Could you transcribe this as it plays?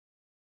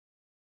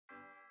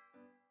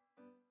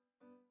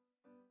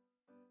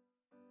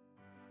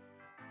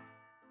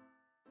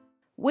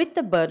With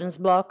the buttons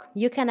block,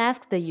 you can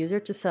ask the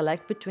user to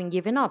select between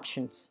given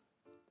options.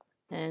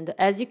 And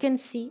as you can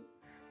see,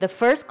 the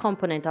first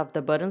component of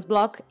the buttons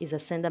block is a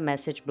send a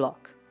message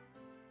block.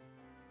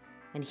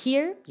 And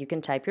here you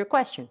can type your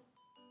question.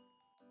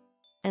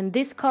 And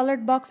this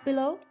colored box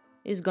below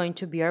is going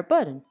to be our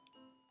button.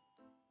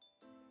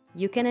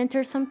 You can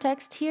enter some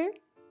text here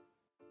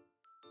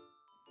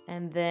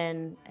and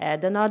then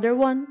add another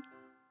one.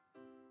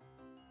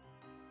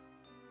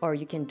 Or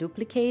you can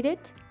duplicate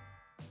it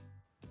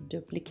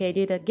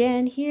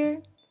again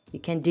here. You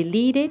can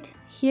delete it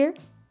here.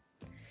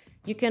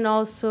 You can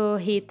also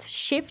hit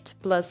Shift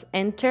plus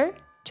Enter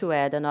to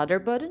add another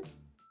button.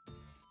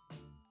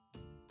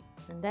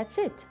 And that's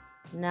it.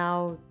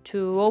 Now,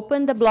 to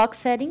open the block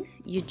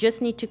settings, you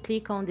just need to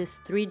click on these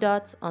three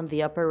dots on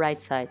the upper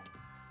right side.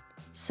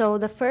 So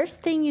the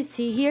first thing you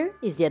see here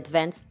is the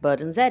Advanced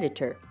Buttons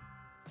Editor.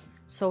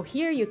 So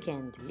here you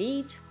can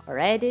delete or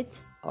edit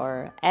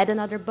or add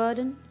another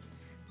button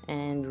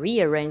and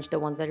rearrange the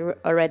ones that you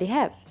already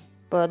have.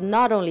 But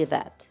not only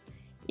that.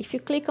 If you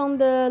click on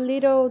the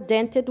little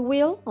dented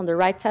wheel on the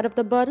right side of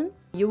the button,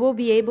 you will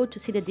be able to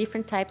see the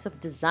different types of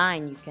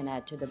design you can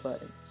add to the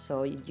button.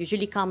 So it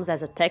usually comes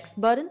as a text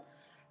button,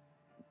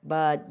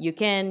 but you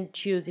can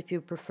choose if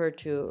you prefer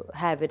to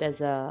have it as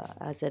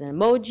an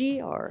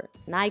emoji or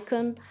an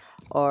icon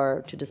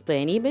or to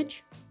display an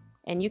image.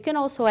 And you can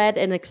also add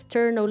an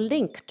external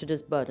link to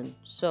this button.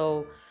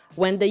 So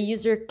when the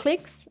user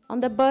clicks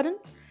on the button,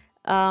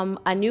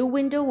 a new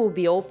window will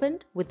be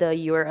opened with the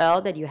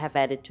URL that you have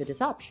added to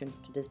this option,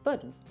 to this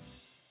button.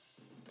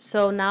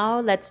 So now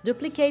let's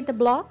duplicate the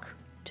block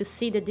to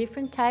see the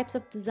different types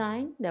of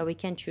design that we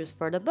can choose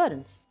for the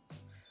buttons.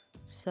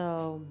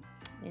 So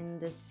in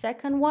the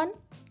second one,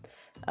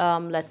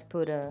 let's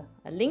put a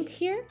link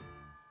here.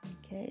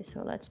 Okay,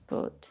 so let's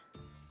put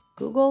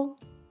Google,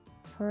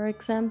 for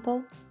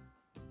example.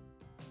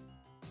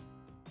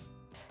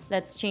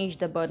 Let's change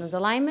the button's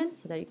alignment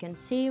so that you can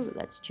see.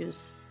 Let's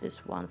choose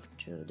this one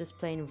to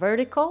display in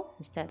vertical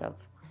instead of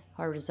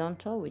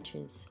horizontal, which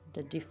is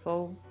the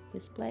default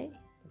display.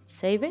 Let's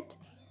save it.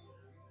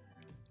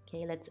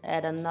 Okay, let's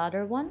add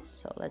another one.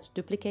 So let's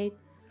duplicate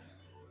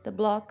the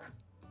block,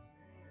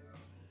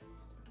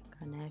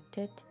 connect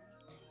it.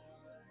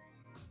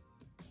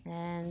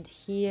 And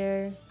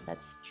here,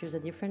 let's choose a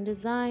different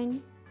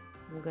design.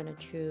 I'm gonna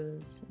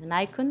choose an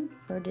icon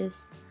for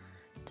this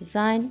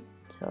design.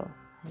 So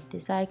add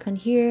this icon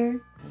here,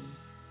 and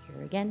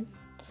here again.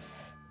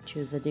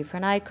 Choose a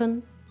different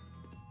icon,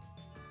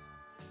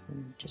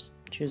 and just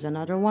choose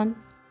another one.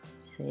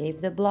 Save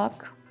the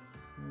block,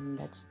 and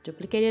let's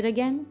duplicate it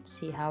again.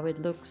 See how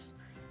it looks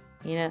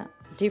in a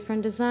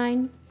different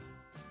design.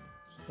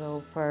 So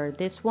for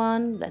this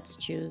one, let's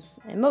choose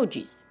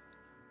emojis.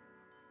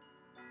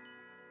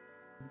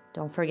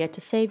 Don't forget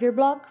to save your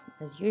block,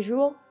 as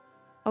usual.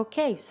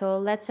 Okay, so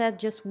let's add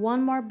just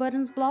one more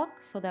buttons block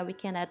so that we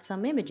can add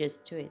some images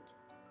to it.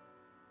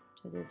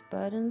 To these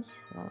buttons,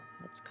 so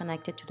let's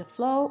connect it to the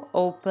flow,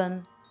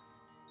 open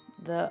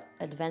the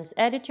advanced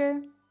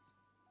editor,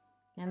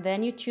 and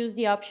then you choose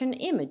the option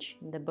image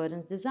in the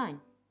buttons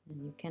design.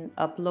 And you can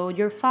upload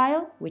your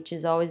file, which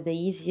is always the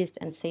easiest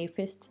and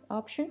safest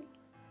option.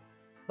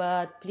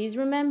 But please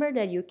remember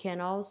that you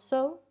can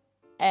also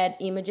add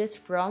images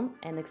from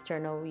an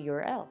external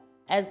URL,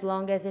 as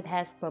long as it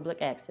has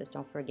public access,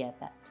 don't forget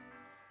that.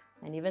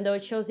 And even though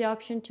it shows the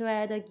option to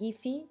add a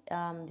Giphy,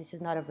 this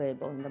is not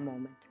available in the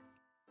moment.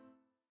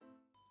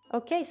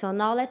 Okay, so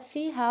now let's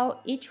see how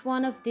each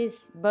one of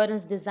these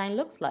buttons design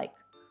looks like.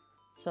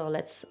 So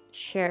let's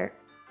share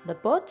the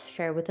bot,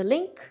 share with a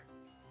link,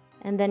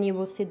 and then you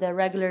will see the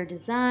regular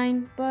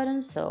design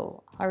button,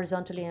 so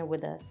horizontally and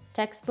with a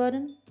text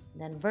button,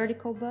 then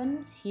vertical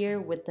buttons here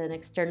with an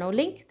external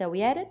link that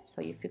we added.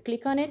 So if you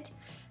click on it,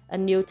 a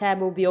new tab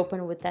will be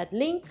open with that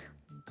link.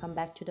 Come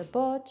back to the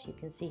bot, you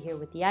can see here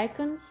with the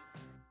icons.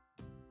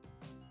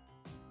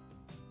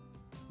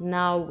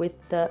 Now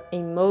with the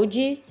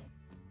emojis,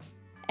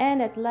 and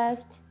at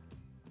last,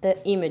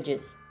 the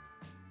images.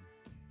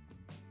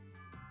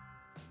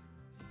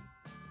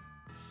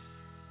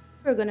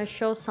 We're going to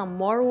show some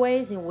more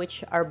ways in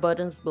which our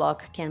buttons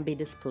block can be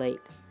displayed.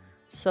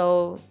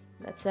 So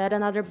let's add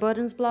another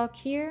buttons block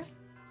here.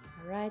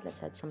 All right,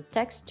 let's add some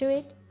text to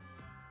it.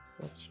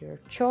 What's your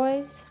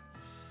choice?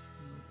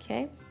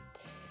 Okay.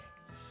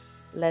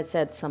 Let's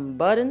add some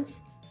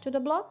buttons to the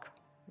block,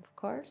 of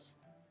course.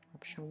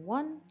 Option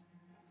 1,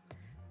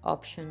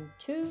 option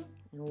 2,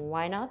 and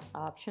why not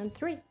option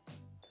 3.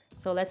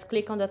 So let's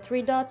click on the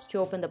three dots to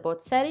open the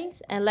bot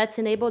settings, and let's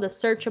enable the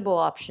searchable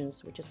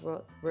options, which is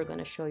what we're going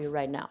to show you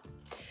right now.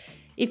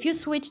 If you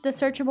switch the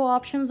searchable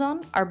options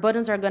on, our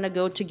buttons are going to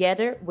go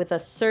together with a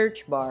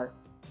search bar.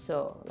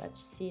 So let's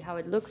see how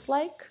it looks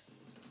like.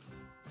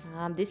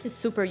 This is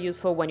super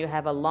useful when you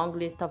have a long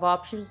list of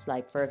options,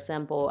 like for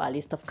example a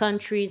list of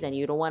countries and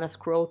you don't want to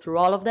scroll through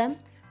all of them.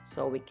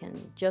 So we can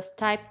just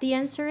type the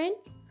answer in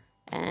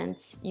and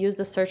use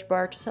the search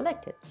bar to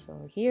select it.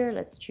 So here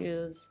let's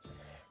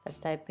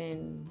type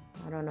in,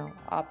 I don't know,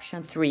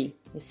 option 3.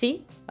 You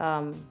see,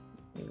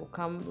 It will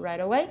come right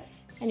away,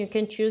 and you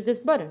can choose this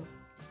button.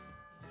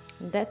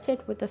 And that's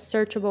it with the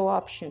searchable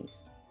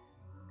options.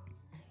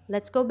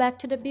 Let's go back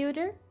to the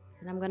builder,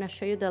 and I'm going to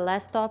show you the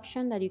last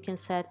option that you can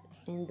set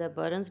in the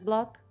buttons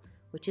block,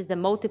 which is the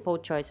multiple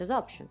choices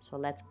option. So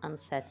let's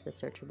unset the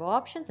searchable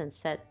options and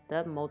set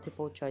the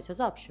multiple choices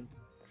option.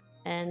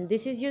 And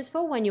this is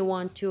useful when you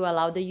want to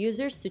allow the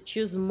users to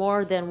choose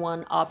more than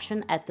one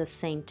option at the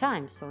same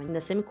time. So in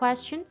the same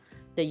question,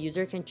 the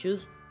user can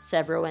choose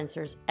several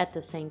answers at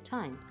the same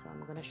time. So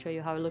I'm going to show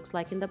you how it looks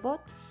like in the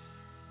bot.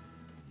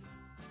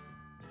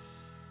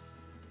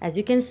 As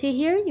you can see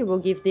here, you will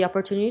give the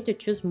opportunity to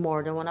choose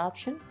more than one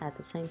option at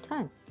the same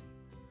time.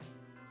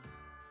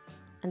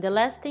 And the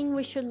last thing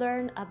we should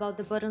learn about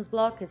the buttons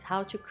block is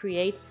how to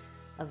create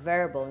a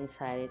variable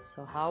inside it.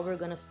 So how we're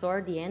going to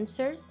store the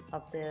answers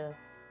of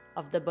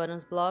the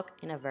buttons block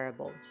in a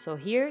variable. So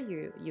here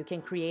you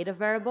can create a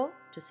variable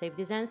to save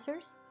these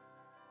answers.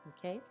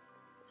 Okay,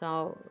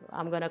 so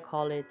I'm going to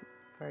call it,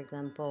 for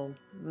example,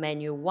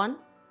 menu 1.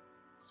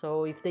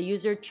 So if the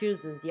user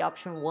chooses the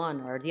option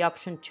 1 or the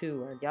option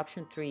 2 or the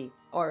option 3,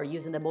 or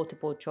using the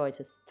multiple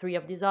choices, 3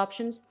 of these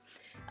options,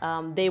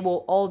 they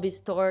will all be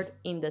stored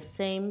in the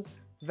same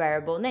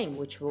variable name,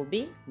 which will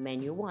be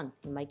menu 1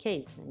 in my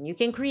case. And you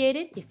can create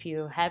it if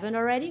you haven't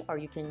already, or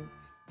you can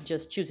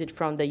just choose it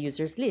from the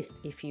user's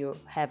list if you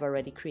have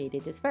already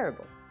created this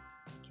variable.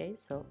 Okay,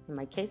 so in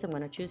my case, I'm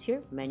going to choose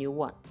here menu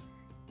 1.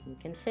 You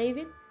can save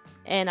it,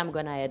 and I'm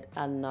going to add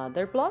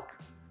another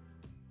block.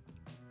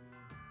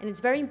 And it's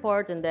very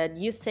important that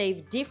you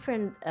save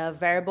different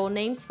variable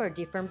names for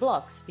different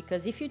blocks,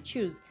 because if you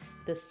choose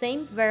the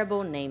same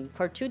variable name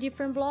for 2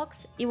 different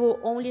blocks, it will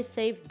only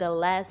save the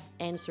last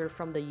answer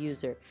from the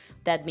user.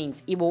 That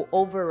means it will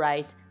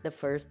overwrite the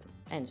first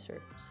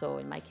answer. So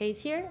in my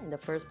case here, in the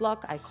first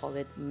block, I call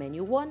it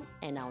menu 1,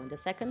 and now in the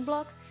second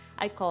block,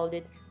 I called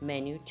it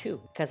menu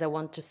 2, because I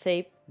want to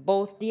save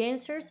both the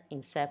answers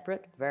in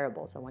separate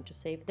variables. I want to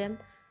save them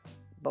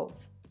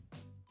both.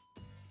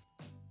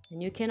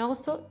 And you can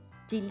also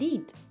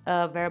delete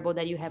a variable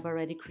that you have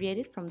already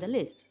created from the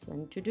list.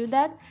 So to do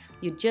that,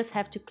 you just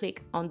have to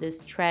click on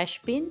this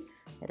trash bin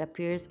that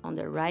appears on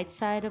the right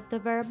side of the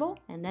variable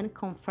and then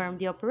confirm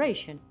the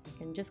operation. You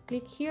can just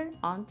click here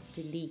on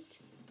delete.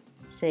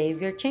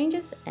 Save your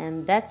changes,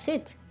 and that's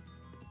it.